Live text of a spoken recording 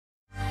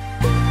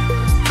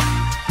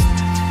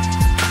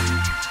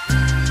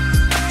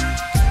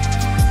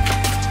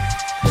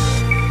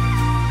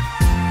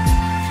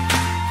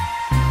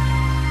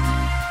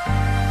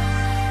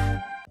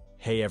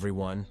Hey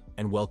everyone,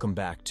 and welcome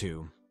back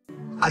to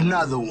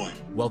Another one.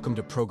 Welcome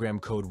to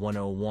Program Code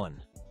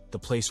 101, the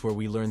place where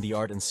we learn the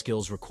art and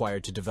skills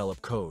required to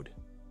develop code.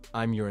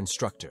 I'm your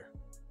instructor,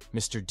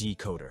 Mr.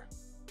 Decoder.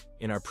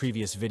 In our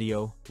previous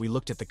video, we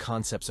looked at the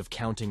concepts of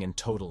counting and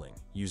totaling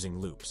using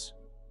loops.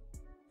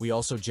 We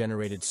also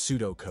generated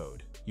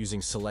pseudocode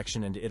using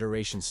selection and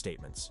iteration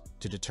statements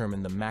to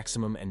determine the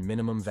maximum and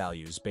minimum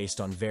values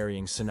based on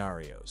varying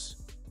scenarios.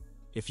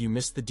 If you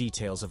missed the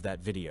details of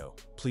that video,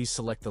 please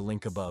select the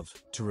link above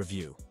to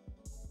review.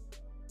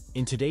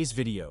 In today's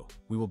video,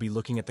 we will be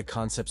looking at the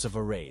concepts of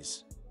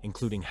arrays,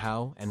 including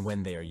how and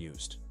when they are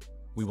used.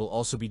 We will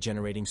also be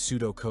generating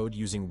pseudocode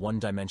using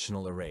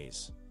one-dimensional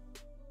arrays.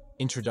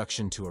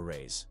 Introduction to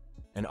arrays.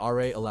 An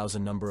array allows a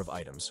number of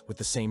items with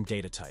the same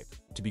data type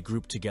to be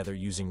grouped together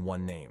using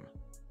one name.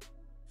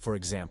 For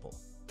example,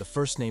 the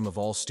first name of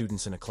all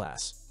students in a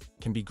class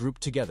can be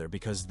grouped together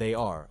because they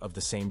are of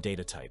the same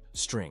data type,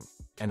 string,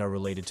 and are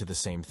related to the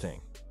same thing.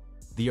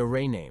 The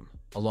array name,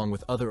 along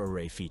with other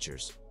array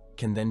features,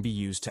 can then be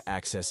used to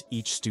access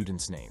each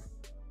student's name.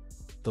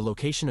 The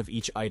location of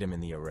each item in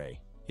the array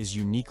is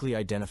uniquely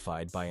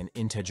identified by an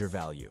integer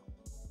value,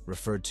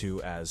 referred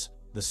to as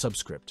the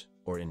subscript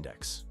or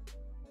index.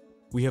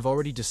 We have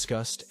already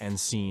discussed and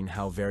seen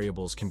how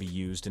variables can be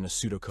used in a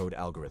pseudocode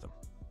algorithm.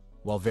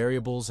 While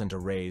variables and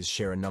arrays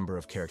share a number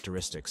of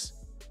characteristics,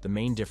 the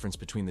main difference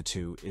between the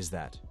two is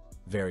that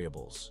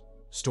variables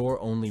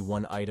store only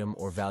one item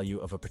or value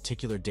of a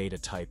particular data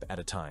type at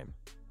a time.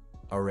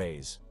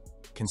 Arrays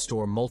can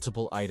store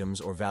multiple items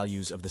or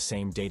values of the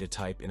same data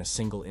type in a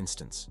single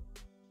instance.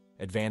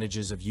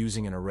 Advantages of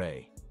using an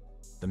array.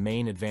 The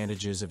main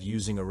advantages of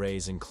using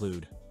arrays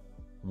include: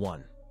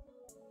 1.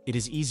 It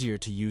is easier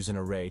to use an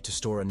array to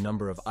store a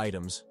number of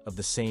items of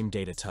the same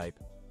data type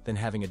than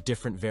having a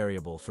different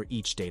variable for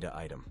each data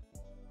item.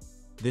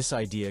 This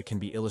idea can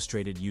be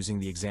illustrated using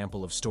the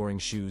example of storing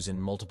shoes in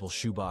multiple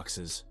shoe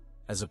boxes,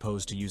 as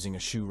opposed to using a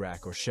shoe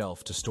rack or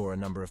shelf to store a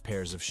number of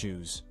pairs of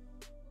shoes.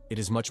 It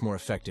is much more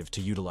effective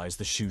to utilize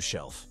the shoe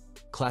shelf,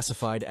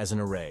 classified as an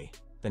array,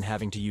 than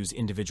having to use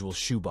individual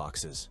shoe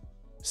boxes,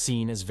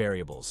 seen as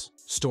variables,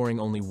 storing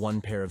only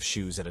one pair of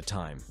shoes at a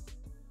time.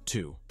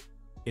 2.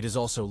 It is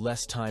also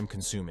less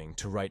time-consuming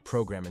to write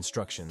program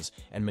instructions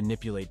and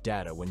manipulate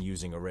data when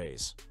using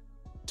arrays.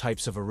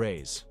 Types of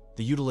arrays.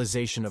 The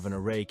utilization of an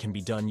array can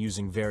be done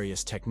using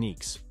various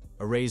techniques.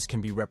 Arrays can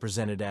be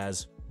represented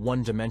as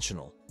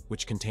one-dimensional,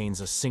 which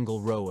contains a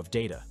single row of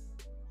data,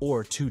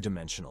 or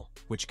two-dimensional,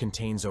 which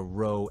contains a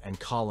row and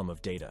column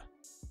of data,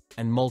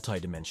 and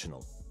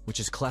multi-dimensional, which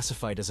is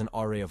classified as an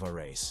array of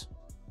arrays.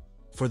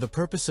 For the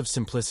purpose of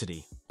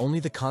simplicity, only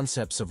the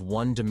concepts of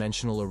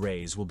one-dimensional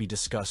arrays will be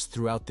discussed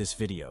throughout this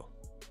video.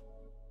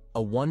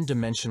 A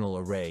one-dimensional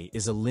array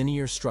is a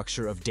linear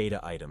structure of data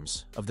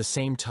items of the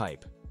same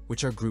type,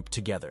 which are grouped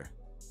together.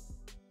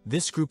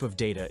 This group of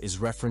data is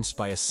referenced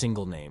by a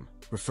single name,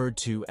 referred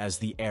to as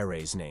the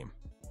array's name.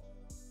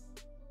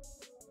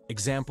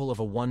 Example of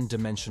a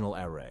one-dimensional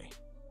array.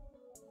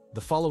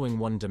 The following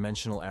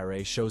one-dimensional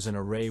array shows an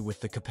array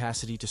with the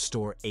capacity to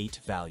store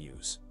 8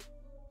 values.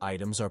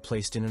 Items are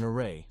placed in an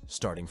array,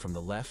 starting from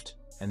the left,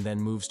 and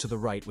then moves to the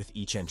right with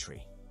each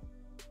entry.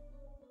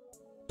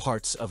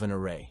 Parts of an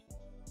array.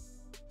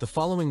 The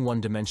following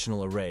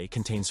one-dimensional array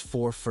contains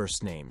 4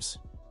 first names.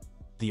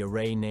 The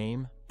array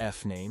name,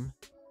 fname,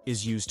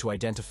 is used to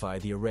identify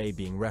the array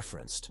being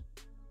referenced.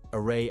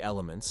 Array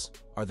elements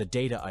are the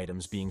data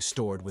items being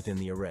stored within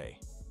the array.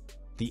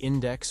 The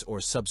index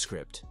or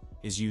subscript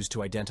is used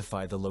to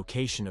identify the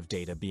location of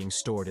data being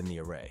stored in the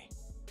array.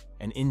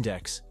 An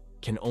index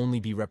can only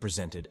be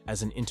represented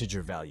as an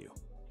integer value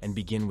and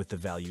begin with the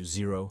value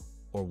 0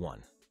 or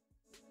 1.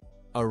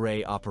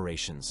 Array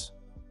operations.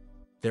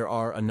 There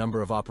are a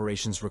number of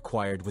operations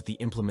required with the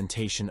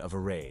implementation of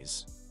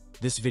arrays.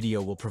 This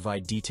video will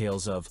provide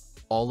details of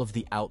all of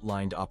the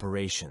outlined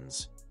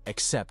operations,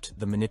 except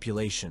the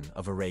manipulation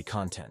of array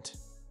content.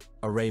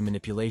 Array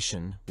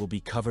manipulation will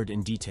be covered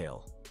in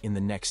detail in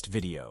the next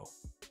video.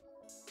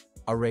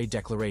 Array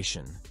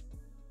declaration.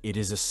 It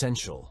is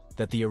essential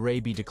that the array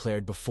be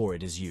declared before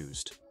it is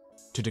used.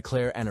 To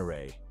declare an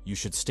array, you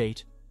should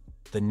state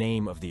the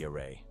name of the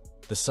array,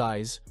 the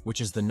size,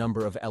 which is the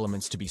number of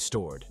elements to be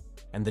stored,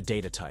 and the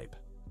data type.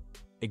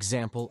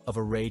 Example of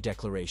array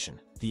declaration.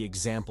 The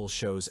example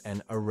shows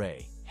an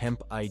array,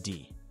 hemp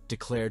ID,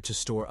 declared to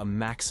store a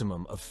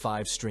maximum of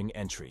 5 string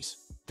entries.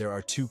 There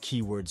are 2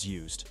 keywords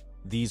used.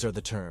 These are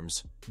the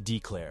terms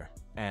declare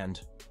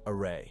and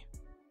array.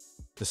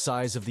 The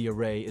size of the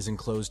array is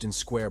enclosed in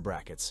square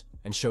brackets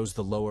and shows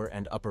the lower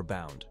and upper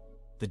bound.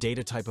 The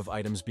data type of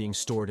items being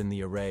stored in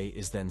the array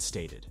is then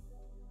stated.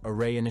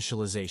 Array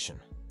initialization.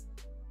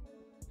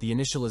 The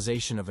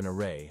initialization of an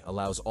array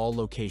allows all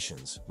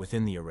locations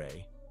within the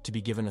array to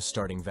be given a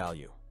starting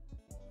value.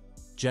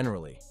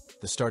 Generally,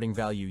 the starting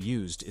value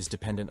used is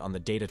dependent on the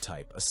data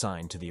type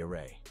assigned to the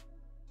array.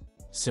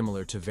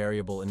 Similar to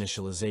variable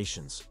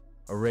initializations,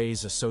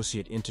 arrays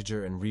associate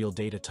integer and real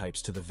data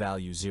types to the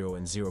value 0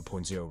 and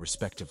 0.0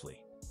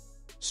 respectively.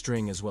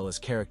 string as well as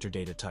character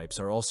data types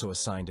are also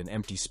assigned an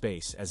empty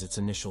space as its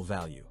initial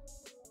value.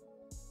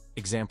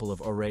 Example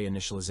of array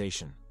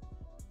initialization.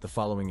 The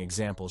following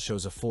example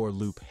shows a for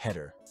loop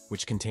header,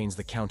 which contains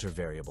the counter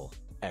variable,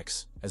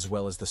 x, as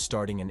well as the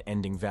starting and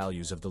ending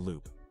values of the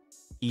loop.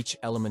 Each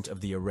element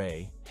of the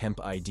array, hemp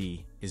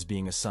ID, is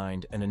being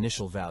assigned an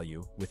initial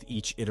value with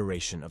each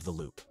iteration of the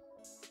loop.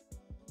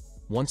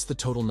 Once the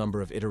total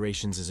number of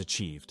iterations is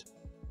achieved,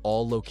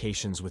 all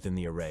locations within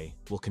the array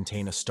will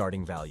contain a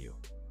starting value.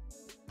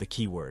 The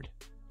keyword,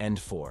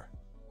 end4,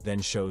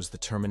 then shows the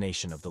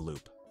termination of the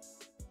loop.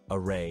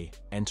 Array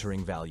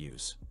entering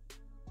values.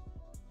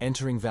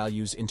 Entering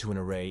values into an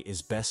array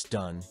is best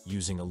done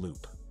using a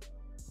loop.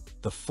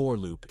 The for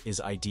loop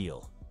is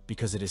ideal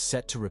because it is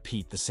set to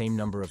repeat the same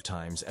number of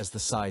times as the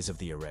size of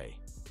the array.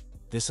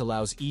 This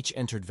allows each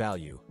entered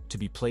value to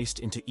be placed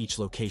into each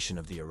location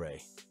of the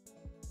array.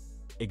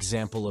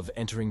 Example of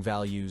entering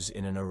values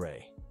in an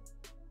array.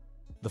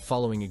 The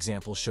following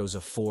example shows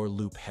a for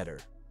loop header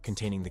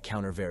containing the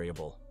counter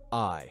variable,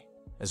 I,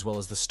 as well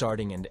as the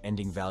starting and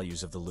ending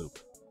values of the loop.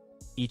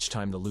 Each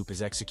time the loop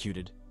is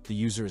executed, the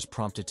user is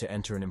prompted to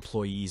enter an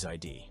employee's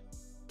ID.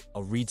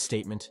 A read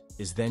statement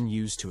is then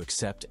used to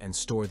accept and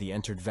store the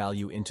entered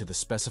value into the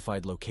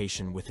specified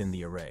location within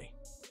the array.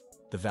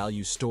 The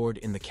value stored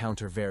in the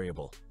counter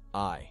variable,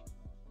 I,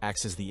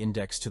 acts as the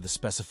index to the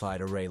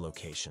specified array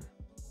location.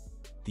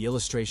 The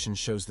illustration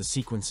shows the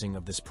sequencing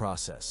of this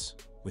process,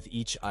 with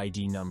each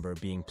ID number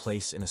being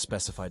placed in a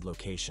specified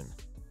location,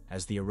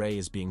 as the array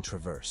is being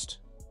traversed.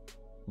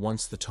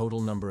 Once the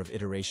total number of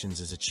iterations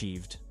is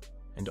achieved,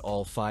 and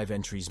all 5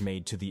 entries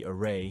made to the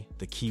array,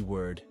 the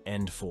keyword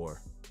end4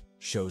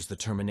 shows the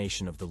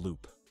termination of the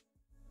loop.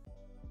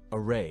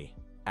 Array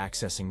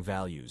accessing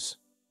values.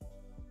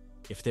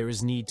 If there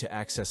is need to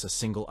access a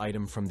single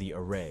item from the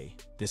array,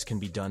 this can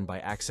be done by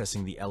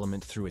accessing the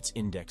element through its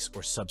index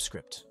or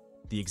subscript.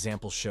 The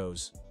example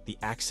shows the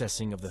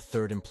accessing of the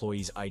third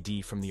employee's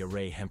ID from the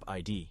array hemp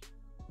ID.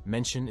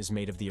 Mention is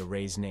made of the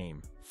array's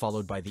name,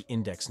 followed by the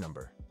index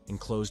number,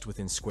 enclosed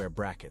within square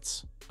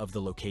brackets, of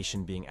the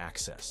location being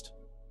accessed.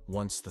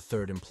 Once the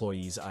third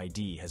employee's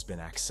ID has been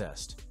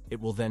accessed,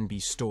 it will then be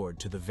stored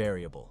to the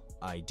variable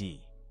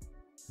ID.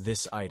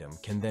 This item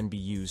can then be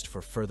used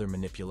for further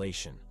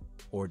manipulation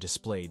or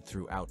displayed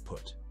through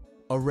output.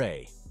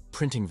 Array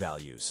printing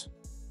values.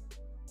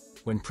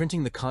 When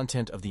printing the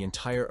content of the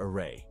entire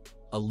array,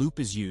 a loop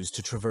is used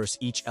to traverse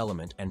each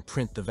element and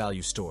print the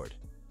value stored.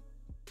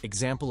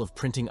 Example of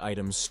printing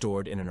items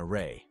stored in an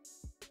array.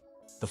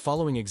 The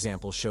following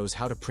example shows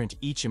how to print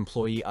each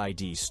employee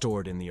ID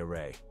stored in the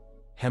array.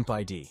 Hemp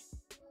ID.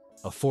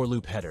 A for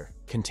loop header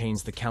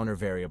contains the counter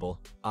variable,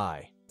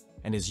 I,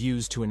 and is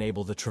used to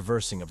enable the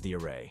traversing of the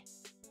array.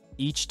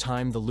 Each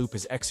time the loop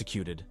is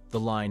executed, the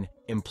line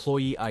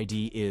employee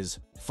ID is,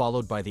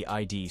 followed by the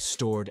ID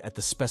stored at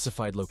the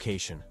specified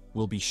location,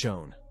 will be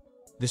shown.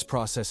 This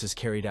process is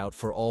carried out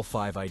for all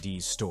 5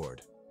 IDs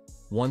stored.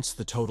 Once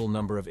the total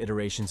number of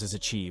iterations is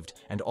achieved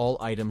and all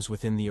items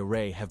within the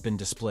array have been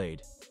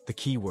displayed, the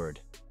keyword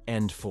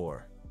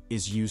end4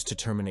 is used to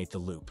terminate the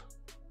loop.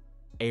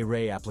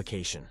 Array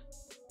application.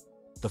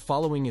 The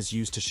following is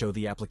used to show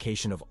the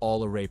application of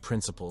all array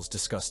principles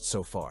discussed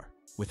so far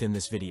within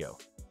this video.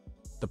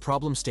 The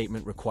problem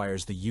statement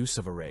requires the use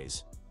of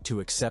arrays to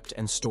accept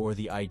and store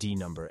the ID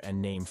number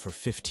and name for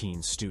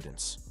 15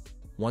 students.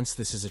 Once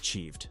this is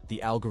achieved,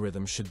 the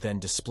algorithm should then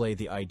display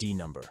the ID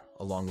number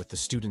along with the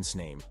student's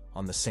name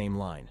on the same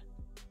line.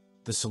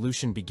 The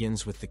solution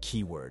begins with the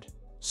keyword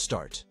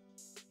start.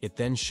 It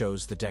then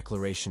shows the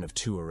declaration of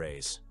 2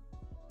 arrays.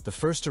 The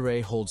first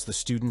array holds the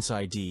student's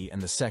ID and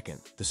the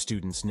second, the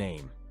student's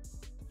name.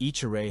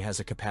 Each array has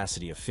a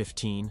capacity of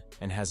 15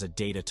 and has a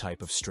data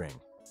type of string.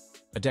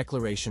 A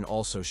declaration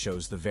also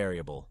shows the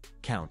variable,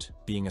 count,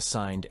 being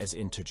assigned as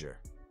integer.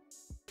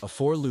 A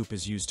for loop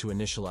is used to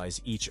initialize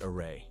each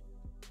array.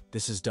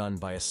 This is done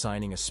by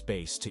assigning a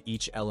space to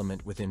each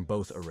element within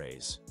both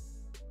arrays.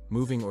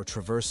 Moving or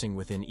traversing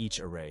within each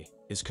array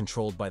is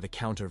controlled by the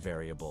counter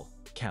variable,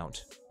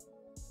 count.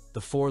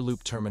 The for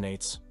loop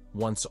terminates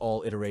once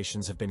all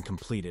iterations have been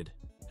completed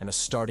and a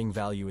starting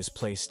value is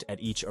placed at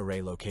each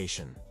array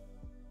location.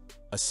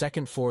 A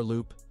second for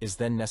loop is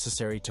then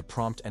necessary to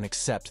prompt and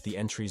accept the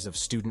entries of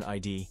student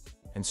ID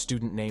and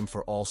student name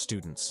for all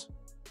students.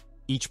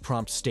 Each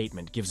prompt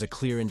statement gives a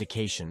clear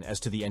indication as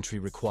to the entry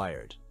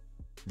required.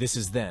 This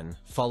is then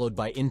followed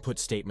by input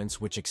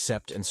statements which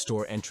accept and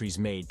store entries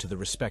made to the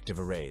respective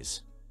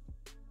arrays.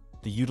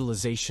 The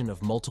utilization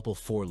of multiple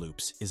for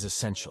loops is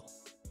essential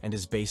and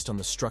is based on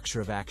the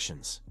structure of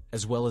actions,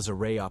 as well as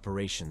array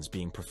operations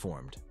being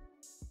performed.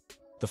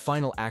 The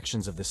final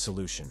actions of this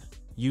solution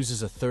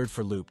uses a third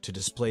for loop to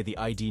display the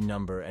ID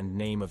number and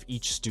name of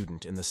each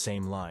student in the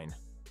same line.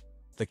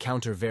 The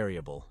counter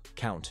variable,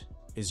 count,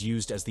 is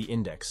used as the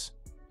index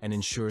and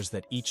ensures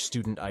that each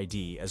student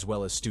ID as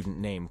well as student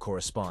name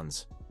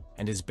corresponds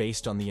and is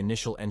based on the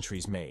initial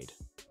entries made.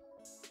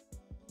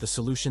 The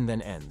solution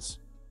then ends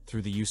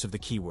through the use of the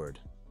keyword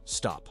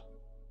stop.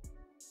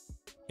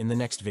 In the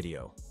next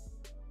video,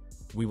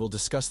 We will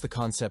discuss the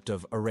concept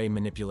of array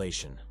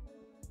manipulation.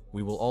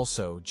 We will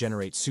also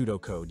generate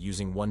pseudocode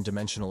using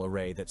one-dimensional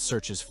array that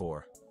searches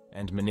for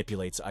and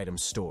manipulates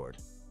items stored.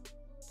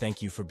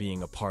 Thank you for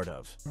being a part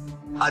of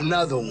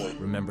another one.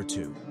 Remember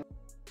to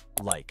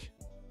like,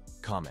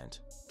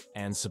 comment,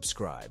 and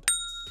subscribe.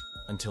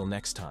 Until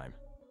next time,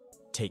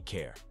 take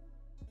care.